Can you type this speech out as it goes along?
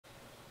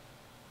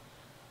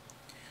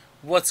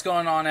What's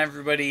going on,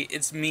 everybody?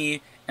 It's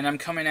me, and I'm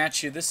coming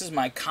at you. This is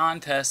my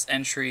contest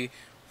entry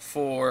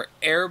for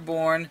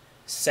Airborne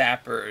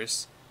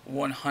Sappers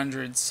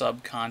 100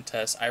 sub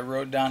contest. I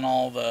wrote down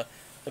all the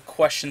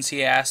questions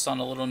he asked on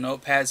a little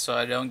notepad so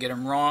I don't get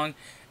them wrong.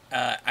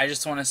 I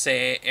just want to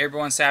say,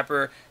 Airborne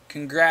Sapper,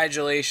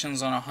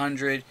 congratulations on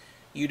 100.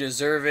 You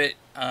deserve it.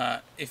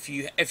 If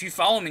you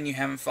follow him and you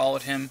haven't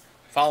followed him,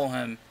 follow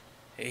him.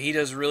 He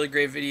does really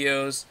great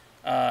videos.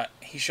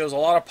 He shows a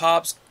lot of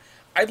pops.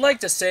 I'd like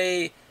to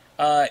say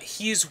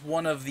he's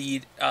one of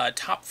the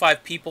top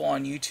 5 people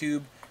on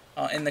YouTube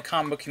in the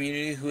comic book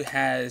community who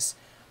has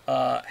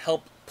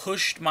helped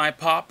push my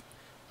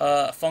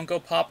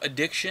Funko Pop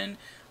addiction.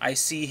 I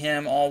see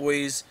him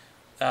always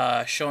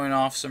showing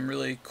off some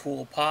really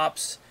cool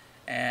pops,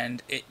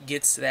 and it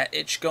gets that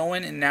itch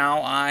going. And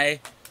now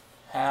I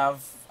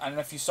don't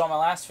know if you saw my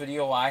last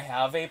video, I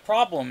have a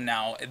problem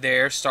now.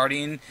 They're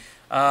starting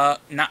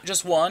not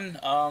just one,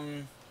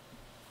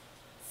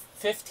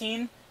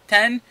 15,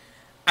 10,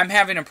 I'm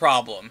having a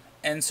problem.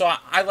 And so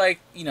I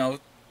like,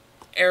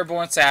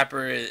 Airborne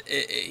Sapper,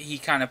 he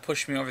kind of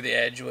pushed me over the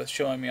edge with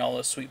showing me all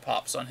those sweet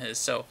pops on his.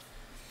 So,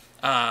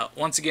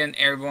 once again,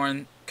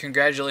 Airborne,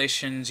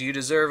 congratulations. You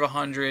deserve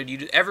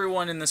 100.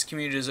 Everyone in this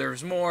community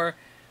deserves more.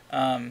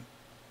 I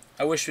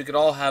wish we could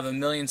all have 1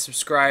 million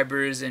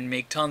subscribers and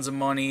make tons of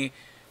money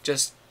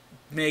just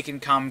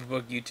making comic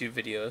book YouTube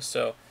videos.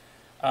 So,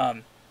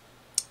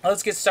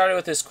 let's get started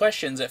with his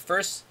questions. At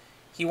first,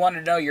 he wanted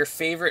to know your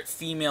favorite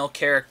female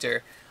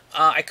character.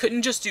 I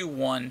couldn't just do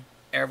one,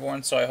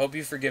 Airborne, so I hope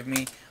you forgive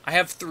me. I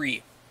have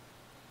 3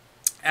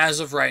 as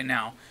of right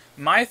now.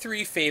 My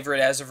 3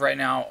 favorite as of right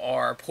now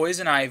are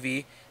Poison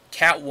Ivy,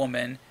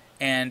 Catwoman,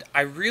 and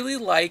I really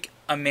like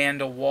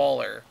Amanda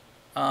Waller.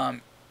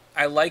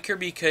 I like her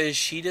because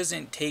she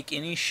doesn't take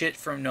any shit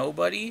from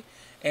nobody,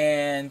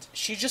 and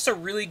she's just a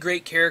really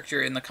great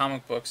character in the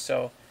comic books.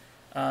 So,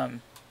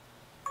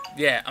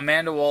 yeah,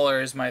 Amanda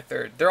Waller is my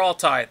 3rd. They're all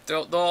tied.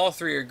 They're all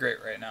 3 are great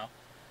right now.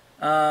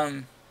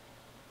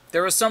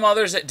 There were some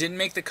others that didn't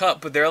make the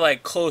cut, but they're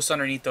like close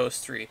underneath those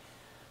 3.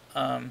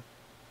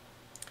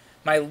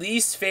 My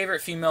least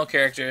favorite female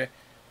character,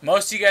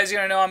 most of you guys are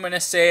going to know I'm going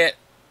to say it,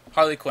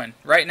 Harley Quinn.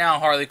 Right now,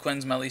 Harley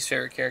Quinn's my least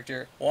favorite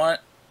character.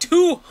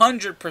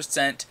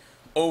 200%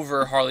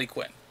 over Harley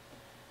Quinn.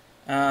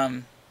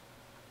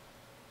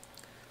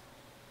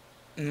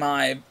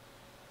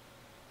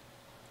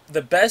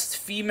 The best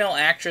female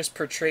actress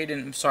portrayed in...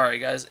 I'm sorry,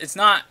 guys. It's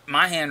not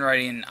my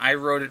handwriting. I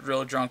wrote it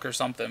real drunk or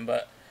something,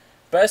 but...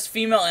 Best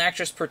female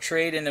actress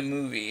portrayed in a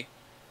movie.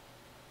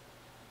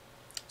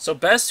 So,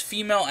 best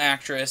female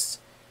actress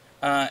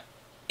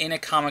in a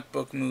comic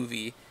book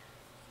movie,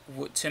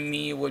 to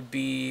me, would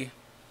be...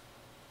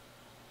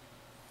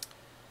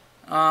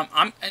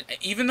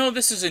 even though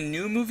this is a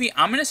new movie,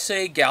 I'm going to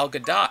say Gal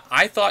Gadot.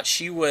 I thought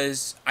she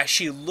looks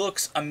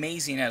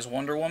amazing as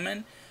Wonder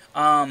Woman.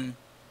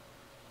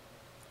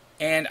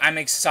 And I'm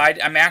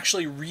excited. I'm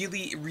actually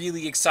really,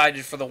 really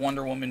excited for the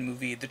Wonder Woman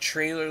movie. The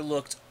trailer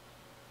looked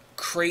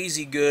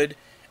crazy good,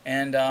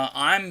 and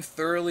I'm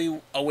thoroughly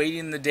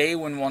awaiting the day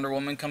when Wonder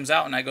Woman comes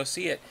out and I go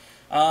see it.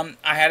 I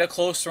had a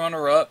close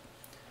runner-up.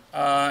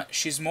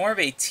 She's more of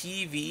a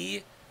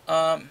TV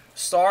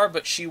star,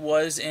 but she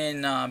was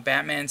in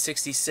Batman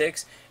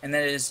 66, and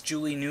that is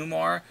Julie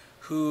Newmar,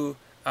 who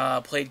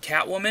played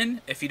Catwoman.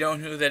 If you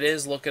don't know who that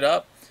is, look it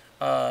up.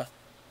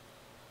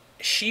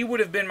 She would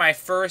have been my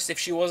first if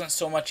she wasn't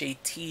so much a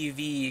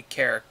TV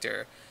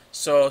character.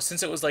 So,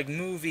 since it was like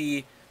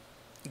movie,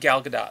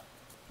 Gal Gadot.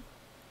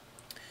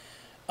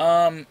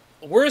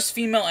 Worst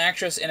female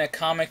actress in a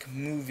comic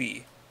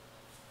movie.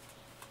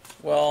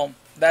 Well,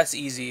 that's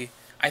easy.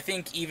 I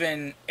think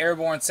even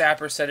Airborne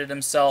Sapper said it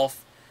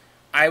himself.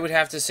 I would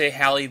have to say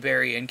Halle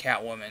Berry in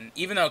Catwoman.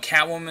 Even though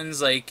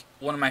Catwoman's like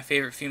one of my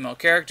favorite female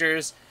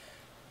characters,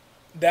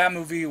 that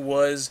movie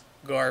was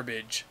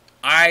garbage.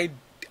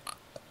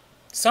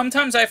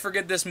 Sometimes I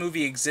forget this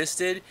movie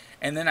existed,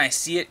 and then I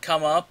see it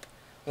come up,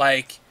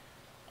 like,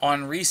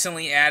 on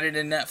recently added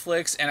in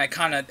Netflix, and I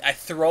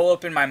throw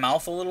up in my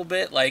mouth a little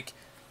bit. Like,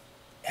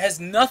 it has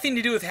nothing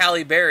to do with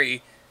Halle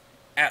Berry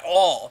at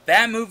all.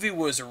 That movie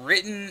was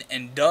written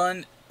and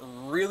done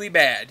really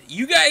bad.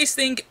 You guys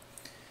think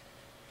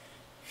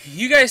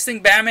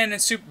Batman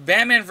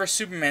vs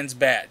Superman's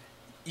bad?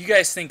 You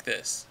guys think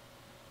this?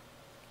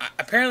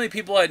 Apparently,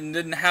 people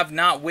have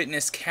not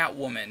witnessed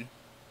Catwoman.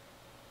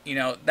 You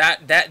know,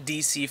 that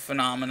DC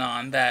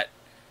phenomenon that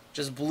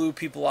just blew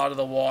people out of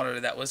the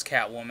water. That was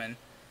Catwoman.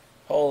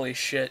 Holy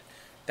shit.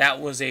 That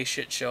was a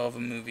shit show of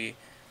a movie.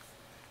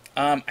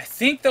 I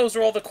think those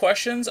are all the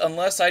questions,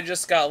 unless I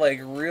just got like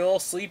real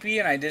sleepy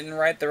and I didn't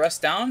write the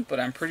rest down, but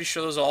I'm pretty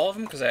sure those are all of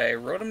them because I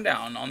wrote them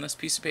down on this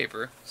piece of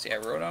paper. See, I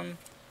wrote them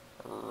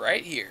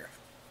right here.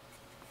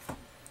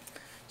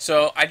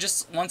 So I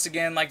just once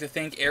again like to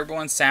thank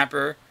Airborne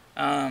Sapper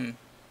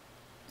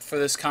for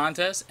this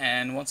contest,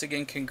 and once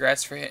again,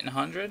 congrats for hitting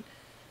 100.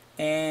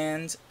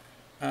 And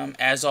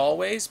as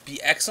always, be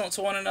excellent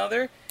to one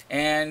another,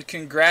 and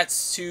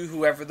congrats to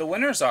whoever the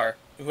winners are,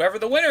 whoever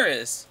the winner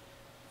is.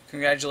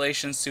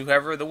 Congratulations to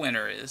whoever the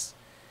winner is.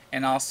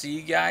 And I'll see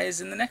you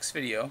guys in the next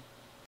video.